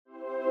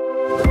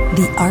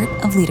The Art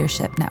of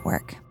Leadership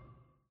Network.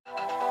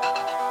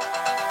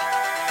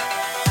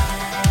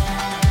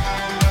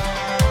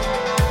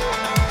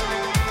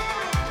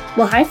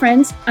 Well, hi,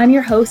 friends. I'm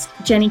your host,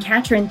 Jenny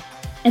Catron,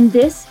 and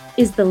this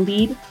is the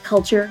Lead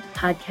Culture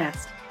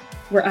Podcast,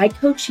 where I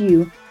coach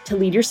you to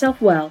lead yourself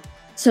well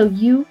so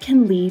you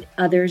can lead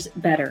others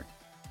better.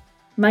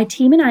 My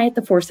team and I at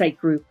the Foresight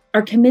Group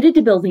are committed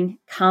to building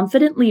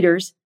confident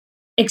leaders,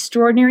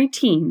 extraordinary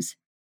teams,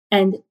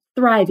 and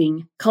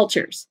thriving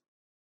cultures.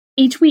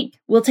 Each week,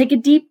 we'll take a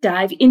deep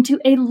dive into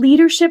a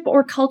leadership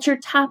or culture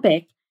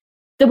topic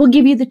that will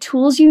give you the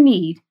tools you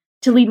need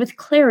to lead with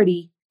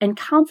clarity and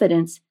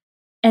confidence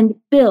and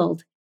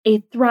build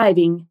a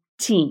thriving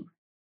team.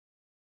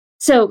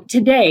 So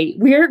today,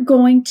 we're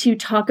going to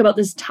talk about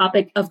this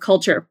topic of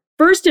culture.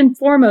 First and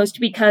foremost,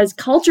 because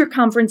Culture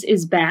Conference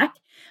is back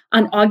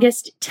on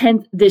August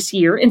 10th this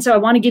year. And so I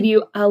want to give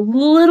you a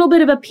little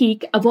bit of a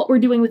peek of what we're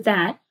doing with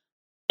that.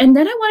 And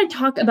then I want to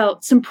talk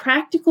about some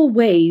practical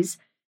ways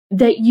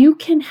that you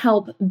can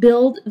help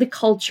build the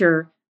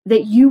culture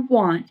that you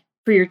want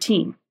for your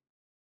team.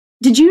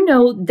 Did you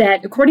know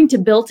that according to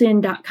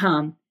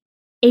builtin.com,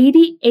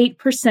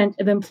 88%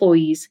 of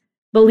employees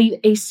believe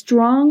a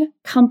strong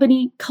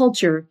company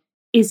culture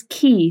is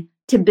key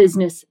to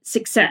business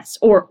success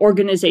or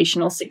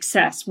organizational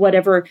success,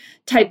 whatever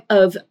type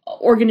of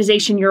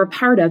organization you're a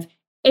part of.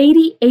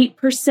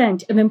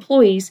 88% of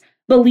employees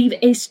believe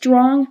a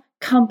strong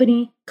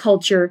company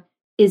culture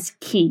is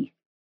key.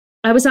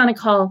 I was on a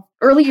call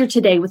earlier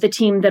today with a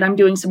team that I'm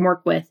doing some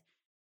work with,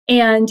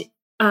 and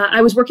I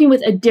was working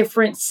with a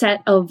different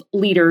set of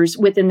leaders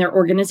within their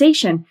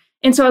organization.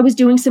 And so I was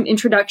doing some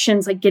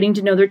introductions, like getting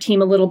to know their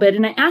team a little bit.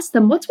 And I asked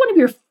them, what's one of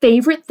your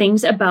favorite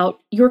things about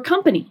your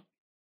company?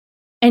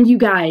 And you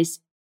guys,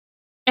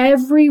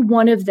 every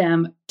one of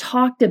them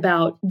talked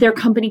about their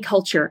company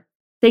culture.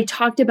 They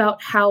talked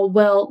about how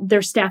well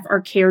their staff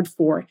are cared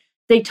for.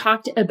 They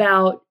talked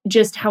about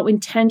just how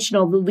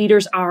intentional the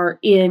leaders are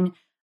in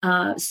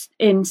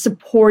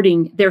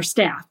supporting their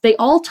staff. They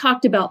all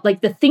talked about like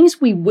the things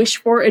we wish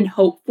for and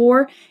hope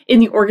for in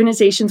the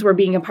organizations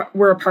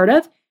we're a part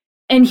of.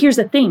 And here's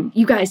the thing,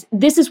 you guys,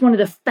 this is one of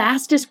the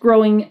fastest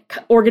growing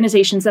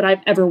organizations that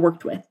I've ever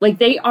worked with. Like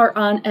they are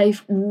on a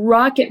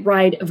rocket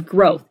ride of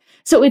growth.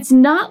 So it's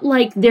not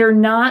like they're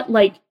not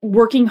like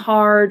working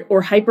hard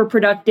or hyper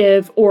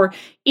productive or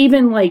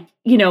even like,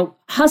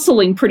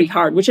 hustling pretty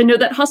hard, which I know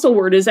that hustle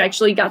word has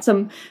actually got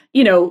some,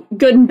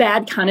 good and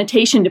bad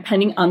connotation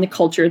depending on the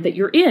culture that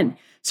you're in.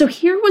 So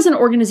here was an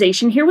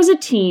organization, here was a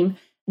team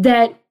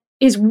that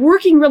is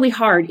working really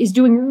hard, is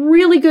doing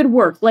really good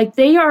work. Like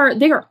they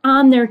are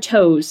on their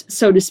toes,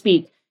 so to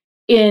speak,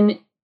 in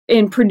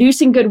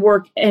producing good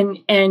work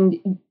and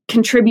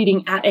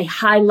contributing at a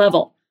high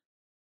level.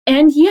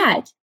 And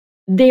yet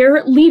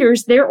their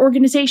leaders, their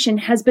organization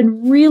has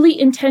been really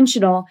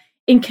intentional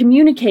in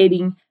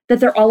communicating that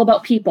they're all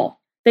about people.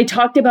 They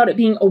talked about it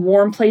being a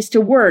warm place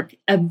to work,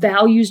 a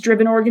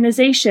values-driven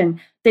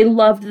organization. They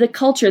loved the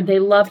culture. They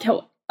loved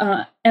how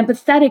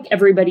empathetic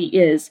everybody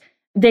is.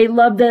 They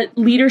love that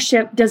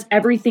leadership does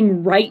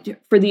everything right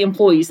for the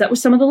employees. That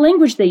was some of the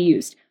language they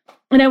used.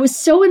 And I was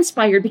so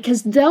inspired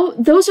because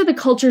those are the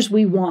cultures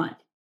we want.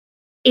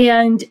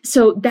 And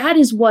so that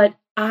is what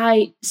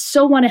I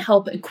so want to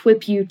help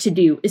equip you to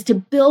do, is to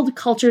build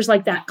cultures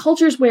like that,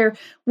 cultures where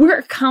we're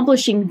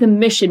accomplishing the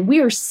mission. We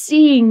are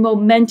seeing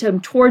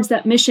momentum towards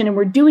that mission, and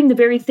we're doing the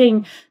very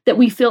thing that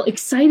we feel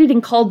excited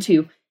and called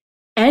to.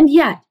 And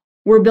yet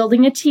we're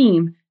building a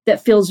team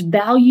that feels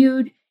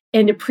valued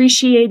and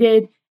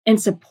appreciated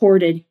and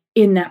supported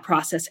in that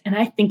process. And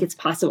I think it's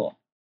possible.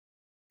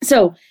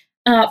 So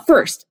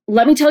first,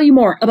 let me tell you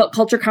more about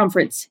Culture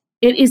Conference.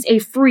 It is a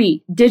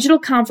free digital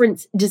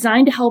conference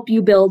designed to help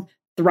you build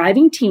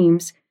thriving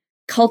teams,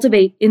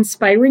 cultivate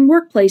inspiring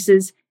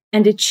workplaces,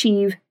 and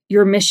achieve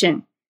your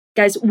mission.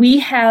 Guys, we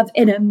have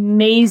an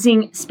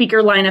amazing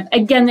speaker lineup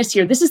again this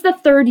year. This is the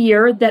third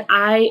year that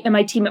I and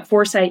my team at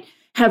Foresight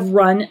have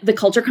run the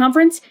Culture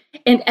Conference.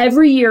 And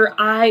every year,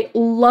 I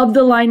love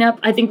the lineup.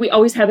 I think we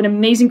always have an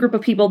amazing group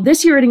of people.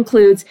 This year, it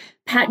includes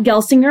Pat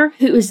Gelsinger,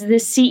 who is the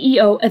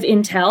CEO of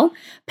Intel.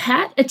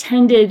 Pat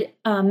attended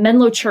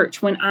Menlo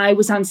Church when I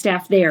was on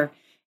staff there.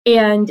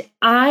 And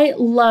I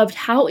loved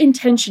how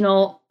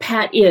intentional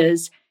Pat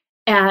is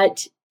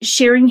at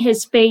sharing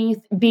his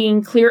faith,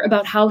 being clear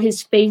about how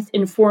his faith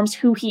informs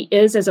who he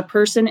is as a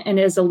person and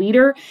as a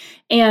leader,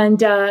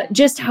 and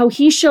just how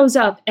he shows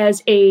up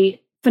as a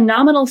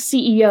phenomenal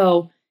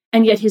CEO,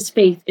 and yet his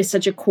faith is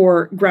such a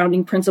core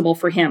grounding principle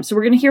for him. So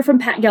we're going to hear from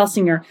Pat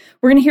Gelsinger.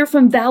 We're going to hear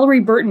from Valerie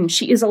Burton.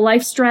 She is a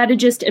life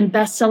strategist and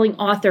best-selling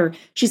author.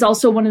 She's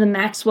also one of the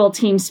Maxwell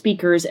team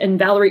speakers, and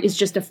Valerie is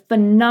just a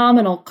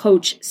phenomenal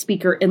coach,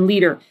 speaker, and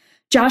leader.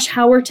 Josh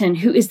Howerton,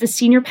 who is the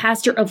senior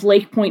pastor of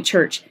Lake Point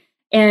Church,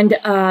 and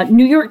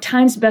New York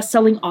Times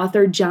bestselling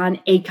author John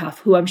Acuff,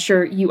 who I'm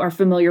sure you are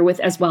familiar with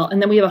as well. And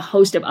then we have a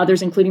host of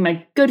others, including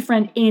my good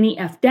friend Annie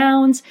F.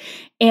 Downs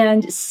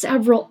and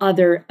several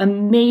other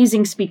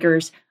amazing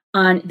speakers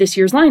on this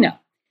year's lineup.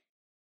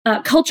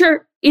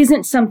 Culture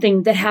isn't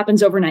something that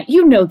happens overnight.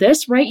 You know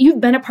this, right?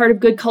 You've been a part of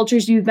good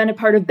cultures, you've been a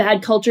part of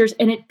bad cultures,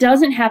 and it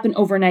doesn't happen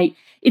overnight.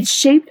 It's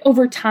shaped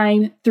over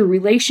time through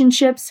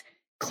relationships,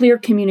 clear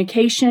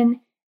communication,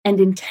 and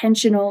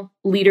intentional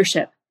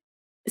leadership.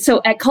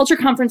 So at Culture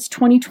Conference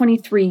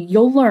 2023,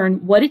 you'll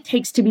learn what it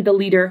takes to be the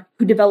leader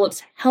who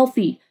develops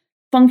healthy,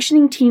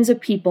 functioning teams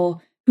of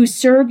people who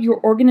serve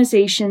your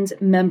organization's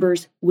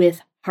members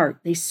with heart.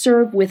 They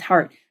serve with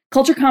heart.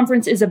 Culture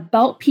Conference is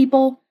about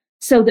people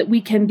so that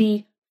we can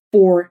be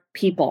for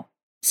people.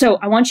 So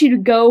I want you to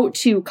go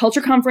to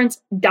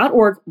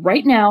cultureconference.org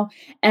right now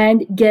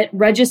and get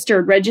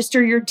registered.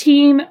 Register your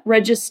team,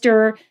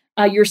 register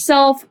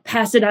yourself,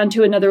 pass it on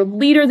to another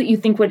leader that you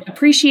think would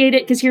appreciate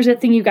it. Because here's the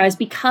thing, you guys,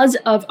 because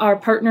of our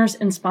partners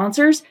and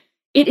sponsors,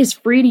 it is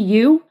free to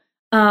you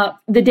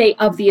the day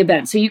of the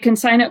event. So you can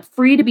sign up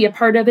free to be a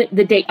part of it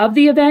the day of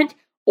the event,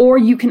 or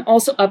you can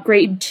also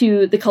upgrade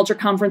to the Culture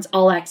Conference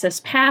All Access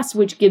Pass,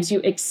 which gives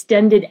you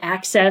extended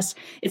access.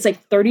 It's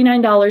like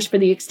 $39 for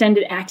the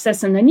extended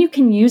access, and then you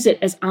can use it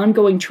as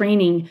ongoing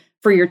training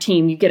for your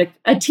team. You get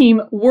a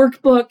team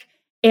workbook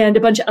and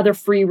a bunch of other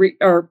free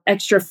or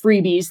extra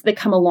freebies that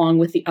come along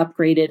with the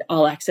upgraded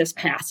All Access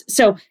Pass.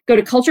 So go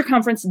to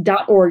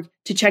cultureconference.org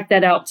to check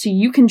that out so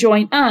you can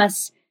join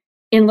us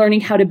in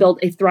learning how to build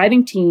a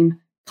thriving team,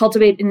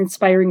 cultivate an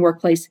inspiring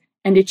workplace,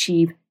 and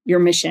achieve your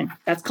mission.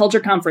 That's Culture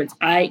Conference.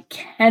 I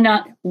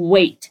cannot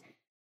wait.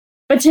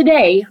 But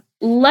today,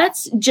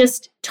 let's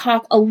just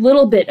talk a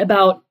little bit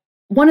about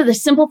one of the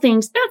simple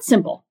things, not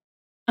simple,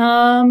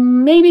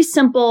 maybe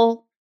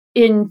simple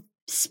in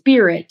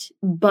spirit,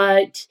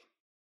 but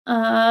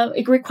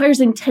it requires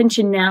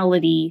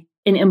intentionality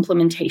in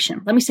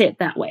implementation. Let me say it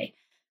that way.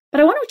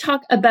 But I want to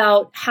talk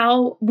about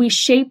how we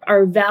shape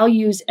our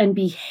values and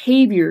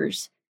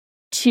behaviors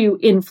to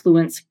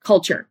influence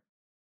culture.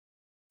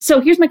 So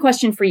here's my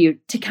question for you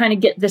to kind of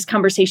get this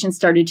conversation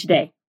started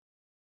today.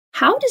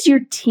 How does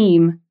your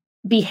team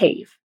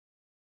behave?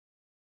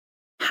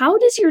 How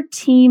does your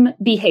team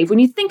behave? When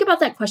you think about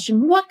that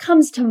question, what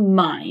comes to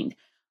mind?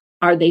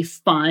 Are they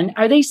fun?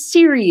 Are they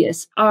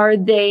serious? Are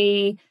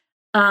they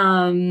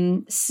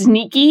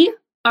sneaky?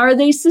 Are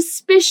they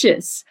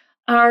suspicious?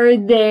 Are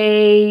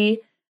they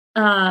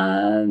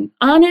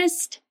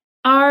honest?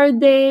 Are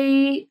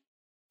they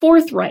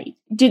forthright?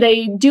 Do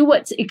they do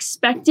what's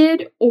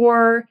expected,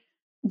 or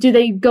do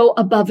they go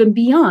above and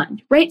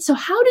beyond, right? So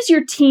how does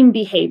your team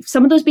behave?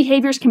 Some of those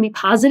behaviors can be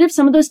positive.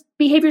 Some of those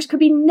behaviors could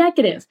be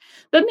negative.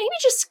 But maybe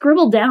just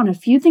scribble down a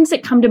few things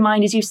that come to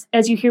mind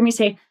as you hear me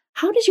say,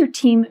 how does your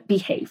team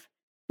behave?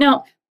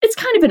 Now, it's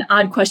kind of an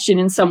odd question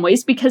in some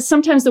ways because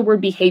sometimes the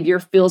word behavior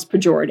feels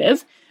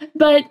pejorative,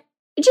 but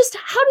just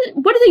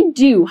what do they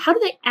do? How do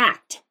they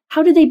act?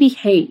 How do they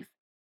behave?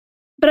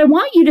 But I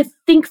want you to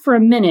think for a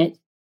minute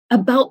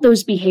about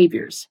those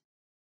behaviors.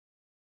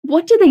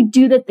 What do they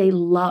do that they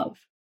love,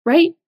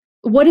 right?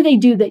 What do they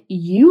do that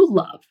you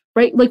love,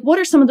 right? Like, what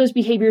are some of those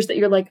behaviors that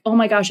you're like, oh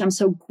my gosh, I'm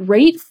so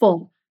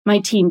grateful my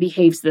team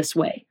behaves this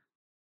way?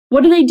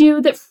 What do they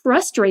do that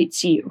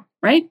frustrates you,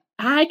 right?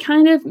 I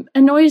kind of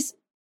annoys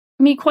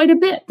me quite a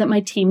bit that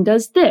my team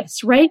does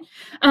this, right?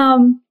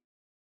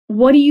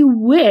 What do you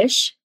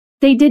wish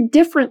they did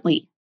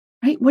differently,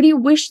 right? How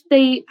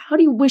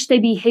do you wish they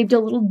behaved a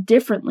little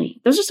differently?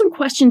 Those are some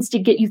questions to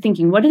get you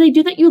thinking. What do they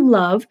do that you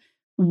love?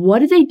 What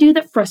do they do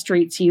that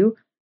frustrates you?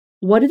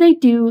 What do they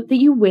do that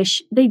you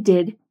wish they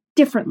did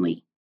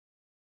differently?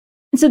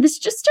 And so this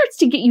just starts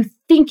to get you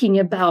thinking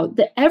about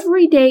the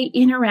everyday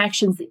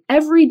interactions, the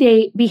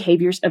everyday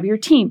behaviors of your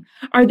team.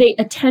 Are they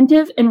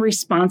attentive and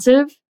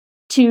responsive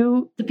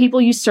to the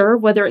people you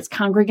serve, whether it's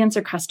congregants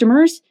or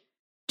customers?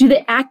 Do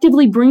they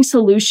actively bring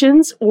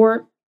solutions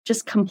or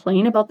just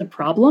complain about the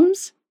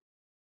problems?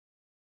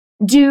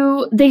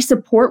 Do they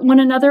support one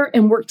another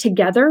and work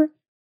together?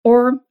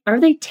 Or are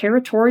they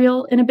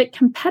territorial and a bit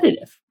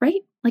competitive,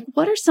 right? Like,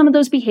 what are some of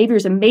those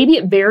behaviors? And maybe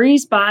it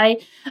varies by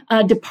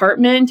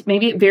department,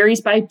 maybe it varies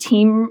by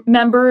team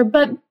member,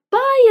 but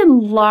by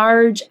and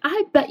large,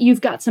 I bet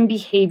you've got some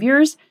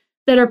behaviors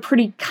that are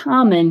pretty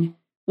common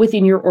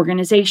within your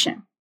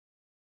organization.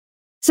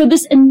 So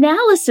this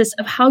analysis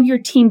of how your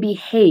team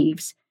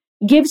behaves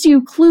gives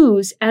you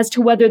clues as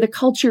to whether the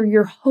culture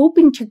you're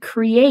hoping to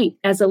create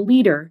as a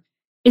leader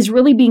is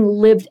really being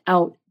lived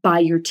out by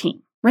your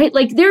team, right?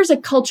 Like, there's a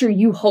culture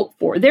you hope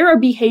for. There are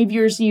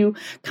behaviors you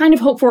kind of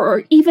hope for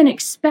or even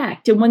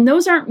expect. And when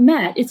those aren't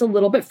met, it's a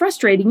little bit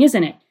frustrating,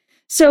 isn't it?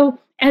 So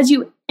as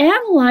you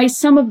analyze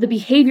some of the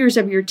behaviors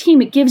of your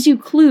team, it gives you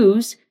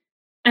clues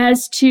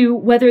as to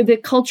whether the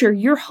culture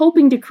you're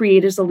hoping to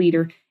create as a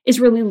leader is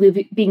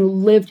really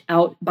being lived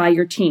out by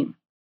your team.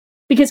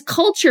 Because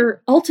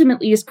culture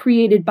ultimately is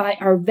created by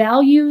our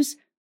values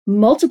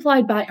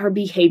multiplied by our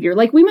behavior.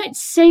 Like, we might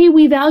say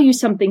we value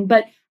something,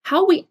 but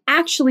how we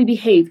actually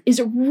behave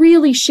is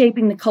really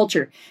shaping the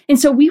culture. And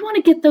so we want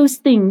to get those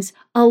things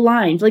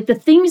aligned, like the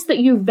things that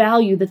you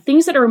value, the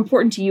things that are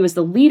important to you as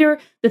the leader,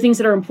 the things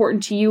that are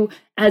important to you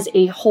as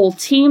a whole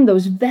team,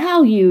 those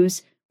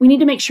values, we need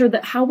to make sure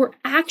that how we're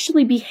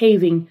actually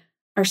behaving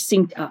are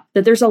synced up,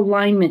 that there's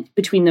alignment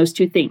between those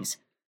two things.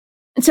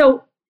 And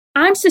so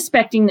I'm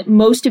suspecting that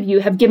most of you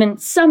have given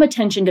some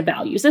attention to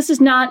values. This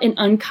is not an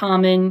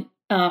uncommon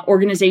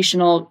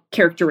organizational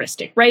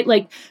characteristic, right?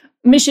 Like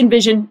mission,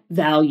 vision,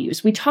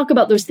 values. We talk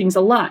about those things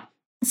a lot.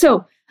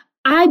 So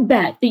I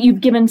bet that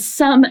you've given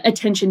some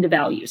attention to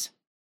values.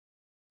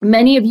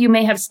 Many of you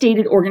may have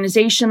stated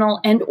organizational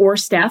and or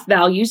staff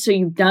values, so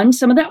you've done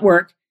some of that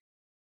work.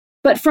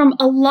 But from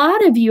a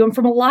lot of you and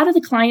from a lot of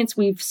the clients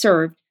we've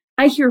served,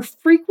 I hear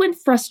frequent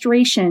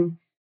frustration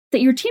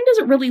that your team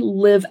doesn't really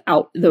live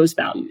out those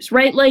values,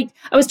 right? Like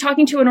I was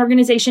talking to an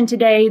organization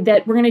today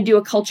that we're going to do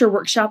a culture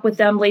workshop with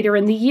them later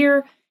in the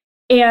year.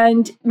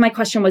 And my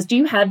question was, do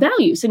you have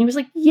values? And he was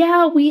like,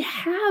 yeah, we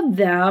have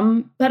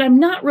them, but I'm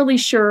not really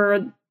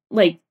sure,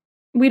 like,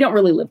 we don't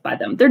really live by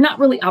them. They're not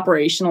really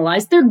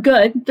operationalized. They're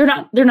good. They're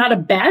not a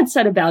bad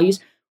set of values.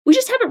 We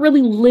just haven't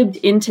really lived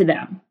into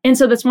them. And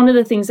so that's one of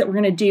the things that we're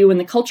going to do in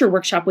the culture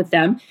workshop with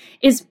them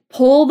is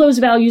pull those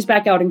values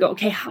back out and go,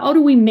 okay, how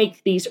do we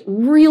make these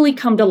really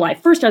come to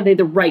life? First, are they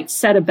the right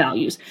set of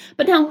values?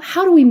 But now,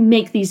 how do we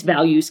make these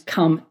values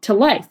come to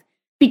life?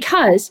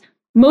 Because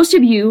most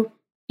of you,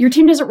 your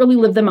team doesn't really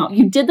live them out.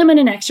 You did them in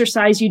an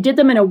exercise. You did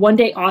them in a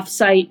one-day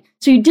offsite.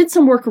 So you did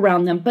some work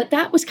around them, but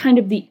that was kind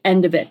of the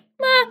end of it.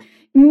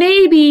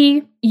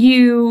 Maybe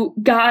you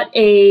got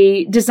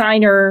a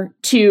designer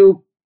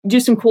to do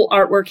some cool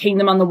artwork, hang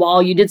them on the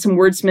wall. You did some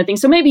wordsmithing.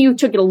 So maybe you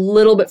took it a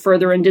little bit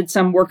further and did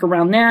some work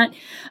around that.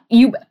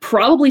 You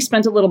probably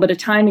spent a little bit of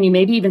time and you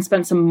maybe even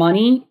spent some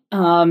money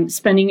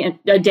spending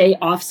a day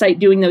offsite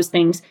doing those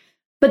things.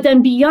 But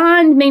then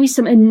beyond maybe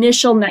some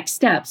initial next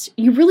steps,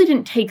 you really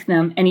didn't take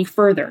them any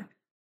further.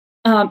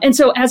 And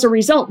so as a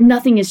result,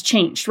 nothing has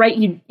changed, right?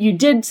 You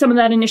did some of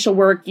that initial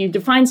work, you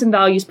defined some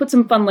values, put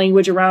some fun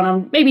language around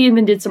them, maybe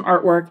even did some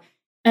artwork,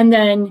 and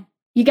then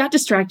you got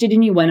distracted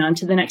and you went on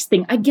to the next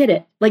thing. I get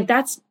it. Like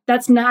that's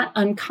not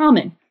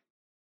uncommon.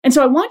 And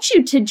so I want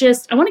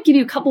to give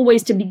you a couple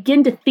ways to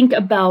begin to think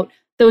about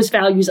those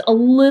values a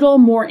little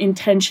more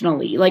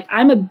intentionally. Like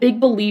I'm a big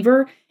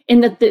believer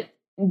in that the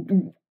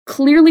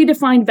clearly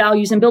defined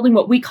values and building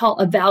what we call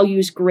a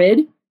values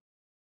grid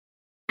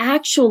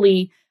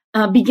actually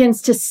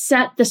begins to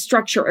set the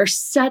structure or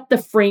set the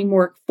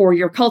framework for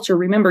your culture.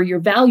 Remember, your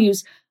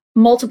values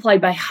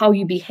multiplied by how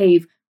you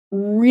behave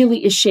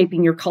really is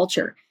shaping your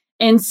culture.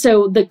 And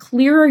so the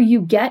clearer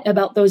you get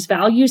about those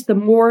values, the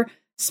more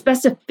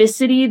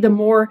specificity, the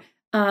more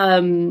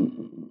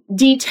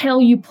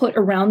detail you put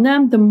around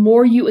them, the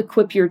more you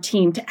equip your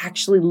team to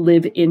actually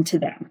live into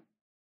them.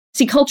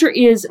 See, culture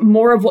is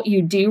more of what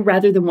you do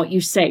rather than what you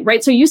say,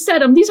 right? So you said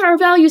them, these are our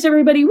values,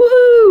 everybody,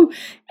 woohoo!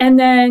 And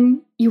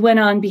then you went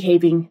on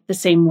behaving the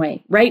same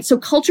way, right? So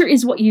culture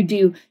is what you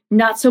do,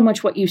 not so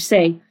much what you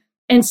say.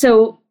 And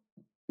so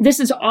this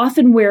is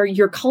often where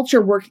your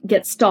culture work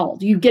gets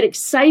stalled. You get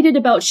excited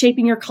about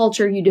shaping your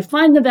culture, you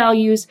define the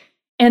values,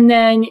 and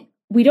then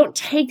we don't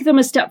take them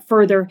a step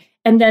further.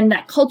 And then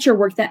that culture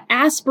work, that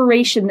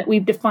aspiration that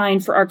we've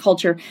defined for our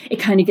culture, it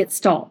kind of gets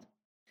stalled.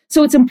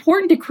 So it's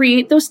important to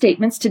create those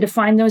statements, to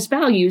define those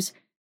values,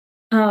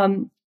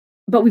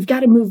 but we've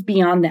got to move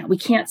beyond that. We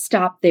can't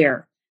stop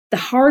there. The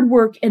hard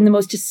work and the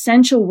most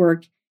essential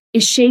work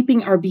is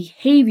shaping our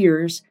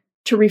behaviors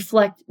to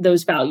reflect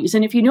those values.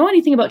 And if you know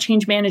anything about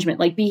change management,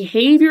 like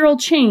behavioral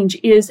change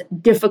is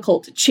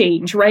difficult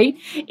change, right?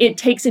 It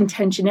takes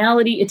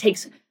intentionality. It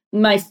takes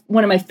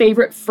one of my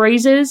favorite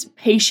phrases,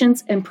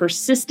 patience and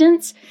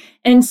persistence.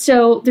 And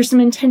so there's some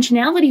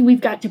intentionality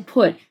we've got to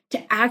put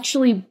to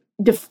actually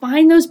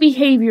define those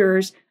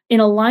behaviors in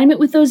alignment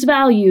with those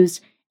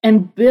values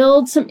and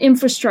build some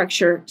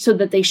infrastructure so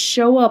that they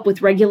show up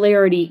with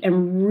regularity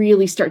and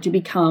really start to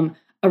become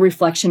a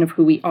reflection of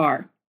who we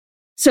are.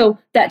 So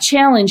that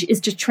challenge is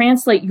to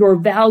translate your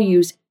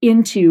values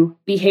into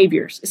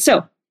behaviors. So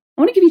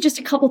I want to give you just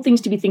a couple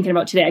things to be thinking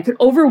about today. I could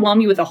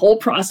overwhelm you with a whole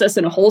process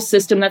and a whole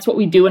system. That's what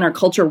we do in our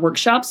culture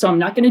workshop. So I'm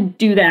not going to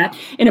do that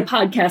in a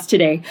podcast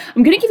today.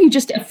 I'm going to give you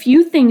just a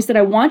few things that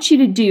I want you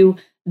to do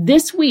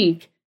this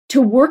week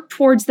to work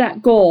towards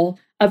that goal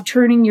of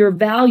turning your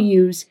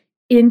values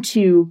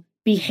into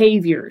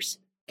behaviors.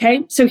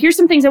 Okay, so here's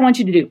some things I want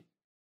you to do.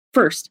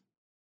 First,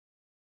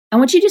 I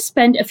want you to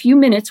spend a few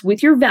minutes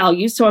with your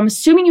values. So I'm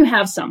assuming you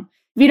have some.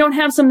 If you don't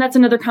have some, that's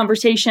another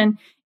conversation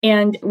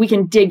and we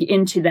can dig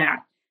into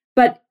that.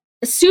 But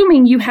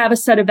assuming you have a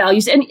set of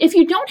values, and if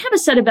you don't have a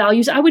set of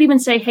values, I would even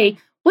say, hey,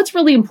 what's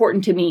really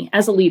important to me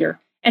as a leader?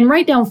 And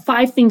write down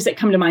 5 things that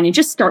come to mind and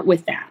just start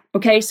with that.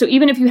 Okay, so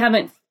even if you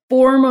haven't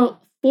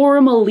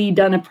formally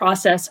done a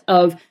process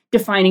of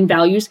defining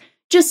values,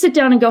 just sit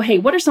down and go, hey,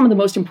 what are some of the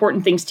most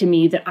important things to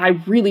me that I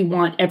really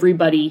want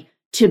everybody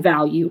to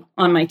value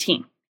on my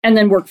team? And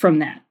then work from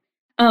that.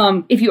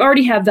 If you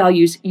already have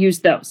values, use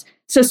those.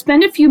 So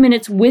spend a few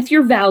minutes with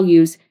your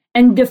values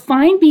and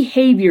define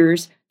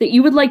behaviors that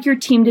you would like your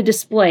team to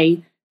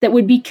display that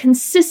would be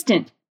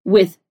consistent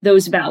with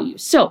those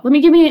values. So let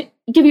me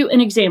give you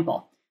an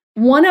example.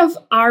 One of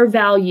our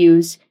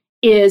values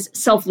is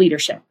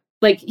self-leadership.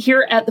 Like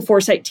here at the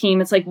Foresight team,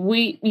 it's like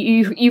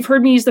you've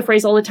heard me use the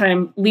phrase all the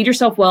time, lead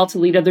yourself well to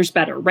lead others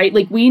better, right?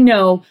 Like we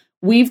know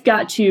we've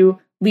got to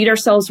lead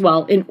ourselves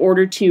well in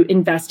order to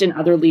invest in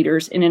other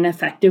leaders in an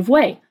effective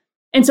way.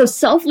 And so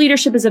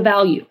self-leadership is a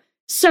value.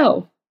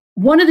 So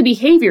one of the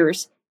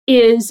behaviors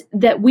is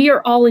that we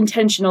are all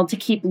intentional to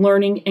keep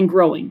learning and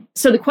growing.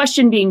 So the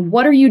question being,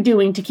 what are you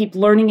doing to keep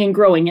learning and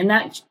growing? And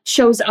that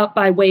shows up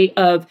by way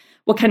of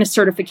what kind of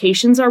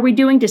certifications are we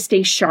doing to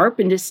stay sharp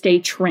and to stay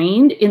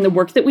trained in the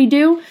work that we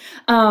do.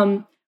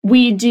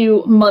 We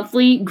do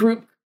monthly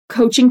group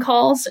coaching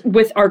calls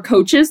with our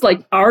coaches.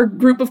 Like our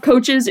group of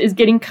coaches is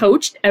getting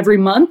coached every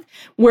month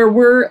where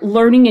we're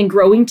learning and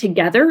growing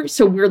together.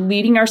 So we're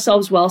leading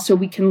ourselves well so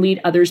we can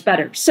lead others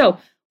better. So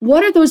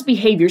what are those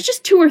behaviors?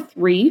 Just 2 or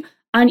 3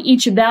 on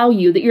each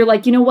value that you're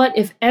like, you know what?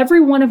 If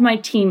every one of my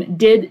team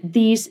did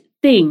these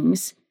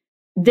things,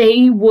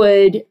 they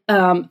would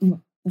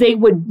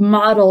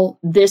model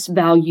this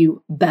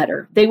value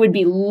better. They would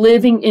be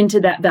living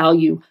into that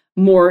value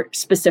more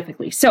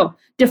specifically. So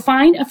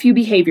define a few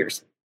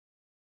behaviors.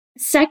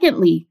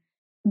 Secondly,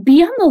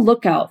 be on the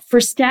lookout for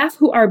staff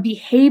who are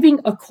behaving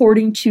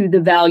according to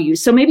the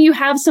values. So maybe you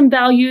have some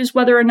values,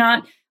 whether or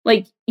not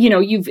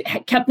you've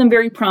kept them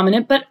very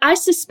prominent, but I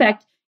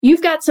suspect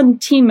you've got some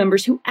team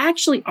members who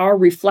actually are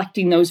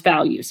reflecting those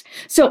values.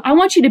 So I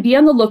want you to be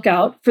on the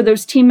lookout for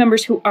those team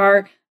members who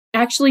are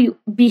actually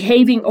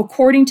behaving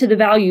according to the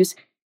values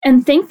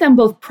and thank them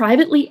both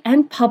privately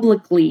and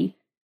publicly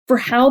for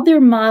how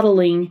they're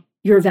modeling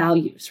your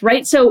values,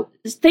 right? So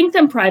thank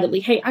them privately.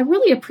 Hey, I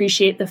really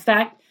appreciate the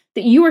fact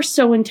that you are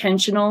so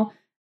intentional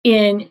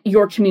in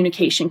your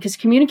communication, because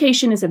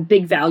communication is a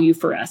big value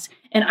for us.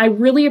 And I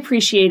really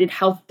appreciated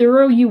how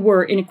thorough you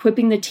were in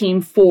equipping the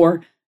team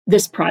for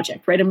this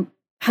project, right? A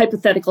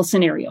hypothetical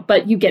scenario,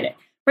 but you get it,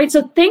 right?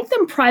 So thank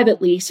them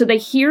privately so they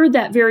hear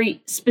that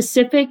very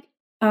specific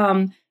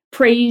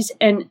praise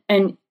and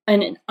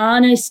an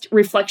honest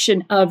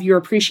reflection of your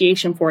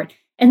appreciation for it.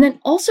 And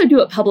then also do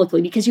it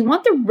publicly because you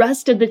want the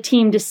rest of the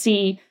team to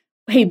see,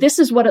 hey, this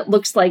is what it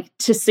looks like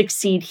to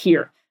succeed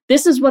here.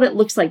 This is what it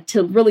looks like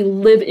to really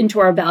live into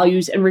our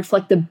values and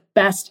reflect the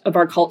best of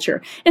our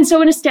culture. And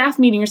so in a staff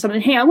meeting or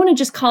something, hey, I want to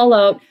just call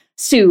out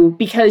Sue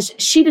because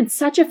she did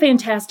such a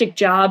fantastic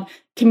job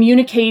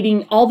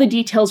communicating all the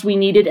details we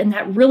needed. And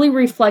that really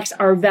reflects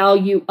our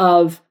value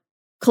of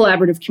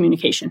collaborative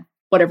communication,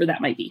 whatever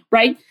that might be,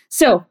 right?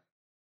 So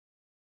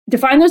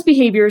define those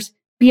behaviors.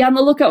 Be on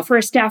the lookout for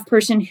a staff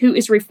person who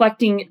is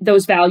reflecting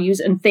those values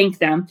and thank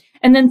them.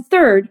 And then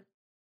third,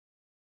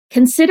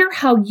 consider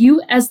how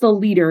you as the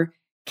leader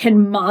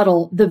can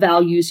model the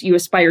values you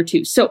aspire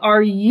to. So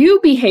are you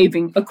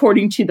behaving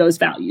according to those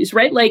values,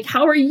 right? Like,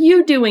 how are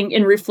you doing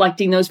in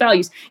reflecting those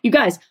values? You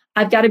guys,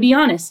 I've got to be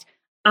honest.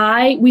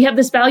 We have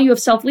this value of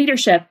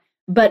self-leadership,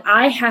 but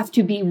I have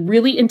to be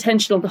really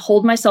intentional to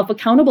hold myself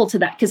accountable to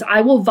that because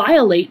I will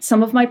violate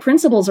some of my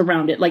principles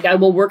around it. Like I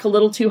will work a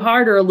little too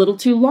hard or a little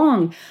too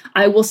long.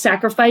 I will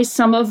sacrifice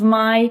some of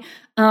my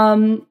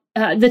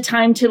the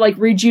time to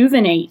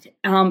rejuvenate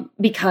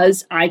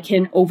because I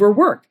can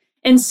overwork.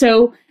 And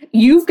so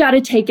you've got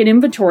to take an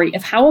inventory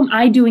of how am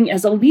I doing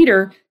as a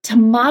leader to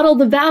model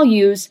the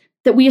values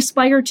that we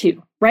aspire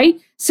to, right?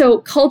 So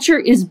culture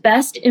is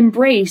best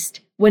embraced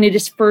when it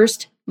is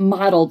first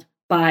modeled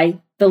by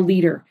the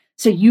leader.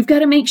 So you've got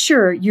to make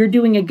sure you're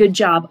doing a good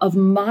job of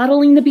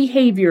modeling the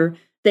behavior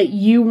that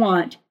you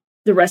want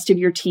the rest of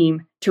your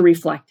team to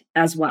reflect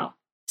as well.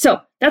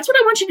 So that's what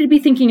I want you to be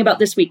thinking about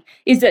this week,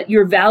 is that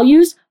your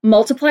values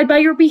multiplied by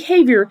your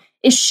behavior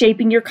is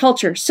shaping your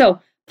culture. So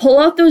pull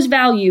out those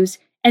values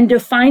and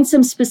define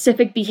some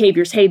specific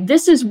behaviors. Hey,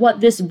 this is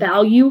what this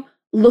value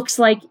looks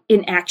like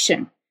in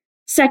action.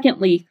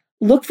 Secondly,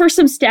 look for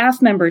some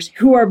staff members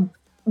who are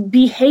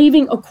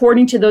behaving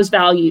according to those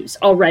values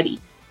already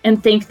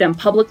and thank them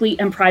publicly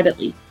and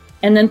privately.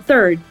 And then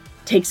third,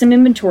 take some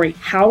inventory.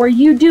 How are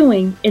you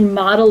doing in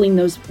modeling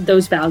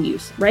those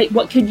values, right?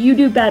 What could you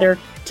do better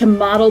to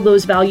model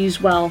those values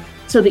well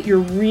so that you're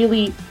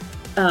really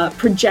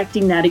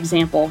projecting that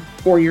example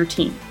for your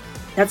team?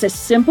 That's a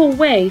simple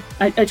way.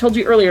 I told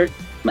you earlier, it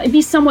might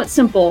be somewhat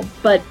simple,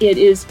 but it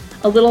is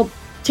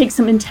takes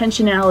some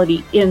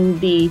intentionality in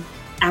the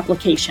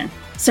application.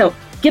 So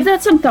give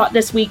that some thought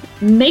this week.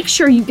 Make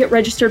sure you get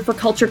registered for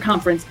Culture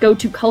Conference. Go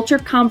to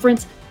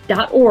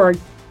cultureconference.org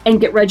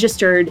and get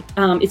registered.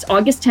 It's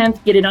August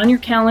 10th. Get it on your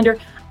calendar.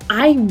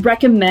 I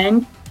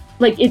recommend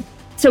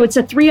so it's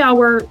a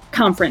 3-hour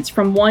conference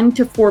from 1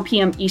 to 4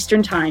 p.m.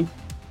 Eastern time.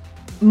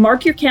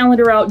 Mark your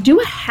calendar out. Do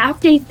a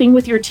half-day thing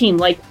with your team,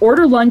 like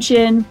order lunch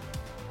in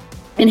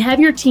and have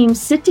your team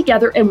sit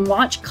together and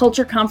watch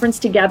Culture Conference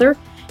together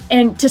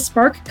and to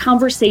spark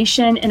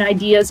conversation and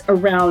ideas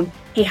around,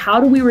 hey,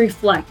 how do we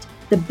reflect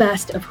the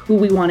best of who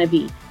we want to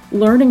be?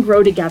 Learn and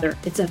grow together.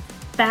 It's a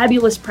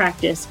fabulous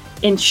practice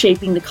in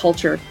shaping the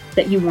culture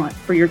that you want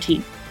for your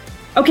team.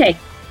 Okay,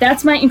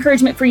 that's my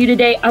encouragement for you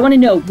today. I want to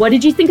know, what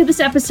did you think of this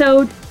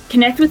episode?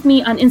 Connect with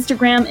me on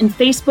Instagram and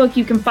Facebook.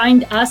 You can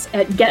find us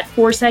at Get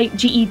Foresight,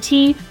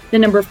 GET, the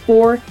number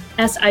 4,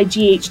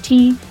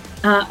 SIGHT,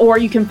 or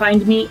you can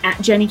find me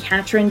at Jenny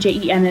Catron,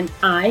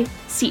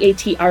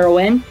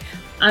 JenniCatron.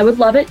 I would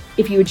love it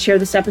if you would share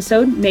this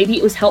episode. Maybe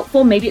it was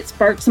helpful. Maybe it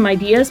sparked some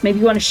ideas. Maybe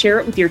you want to share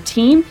it with your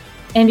team.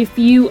 And if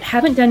you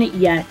haven't done it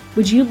yet,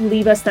 would you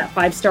leave us that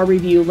 5-star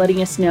review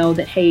letting us know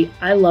that, hey,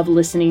 I love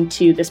listening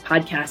to this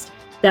podcast.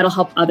 That'll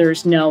help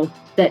others know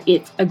that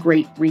it's a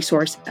great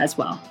resource as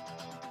well.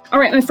 All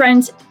right, my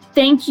friends,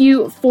 thank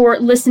you for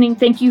listening.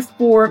 Thank you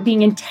for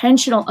being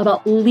intentional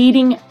about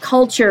leading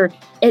culture.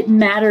 It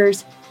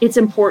matters. It's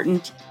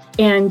important.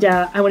 And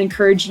I want to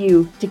encourage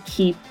you to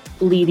keep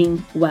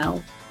leading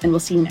well. And we'll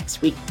see you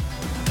next week.